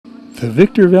The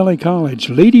Victor Valley College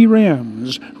Lady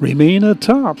Rams remain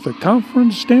atop the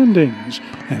conference standings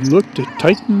and look to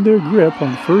tighten their grip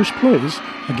on first place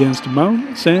against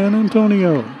Mount San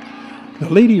Antonio. The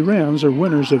Lady Rams are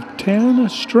winners of 10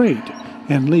 straight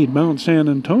and lead Mount San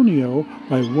Antonio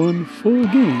by one full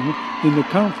game in the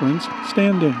conference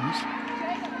standings.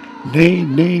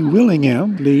 Nay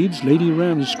Willingham leads Lady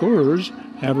Rams scorers,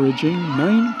 averaging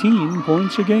 19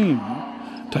 points a game.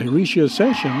 Tyrecia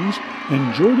Sessions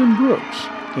and Jordan Brooks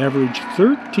average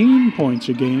 13 points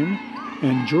a game,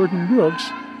 and Jordan Brooks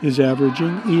is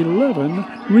averaging 11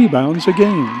 rebounds a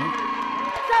game.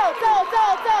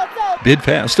 Bid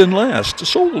fast and last,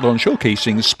 sold on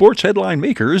showcasing sports headline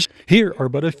makers. Here are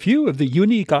but a few of the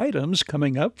unique items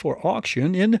coming up for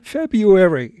auction in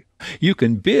February. You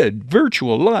can bid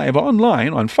virtual live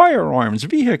online on firearms,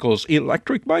 vehicles,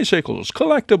 electric bicycles,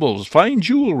 collectibles, fine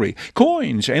jewelry,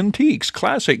 coins, antiques,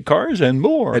 classic cars, and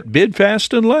more at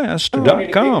bidfastandlast.com.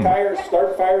 Kick tires,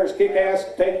 start fires, kick ass,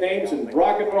 take names, and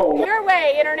rock and roll. Your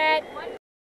way, Internet.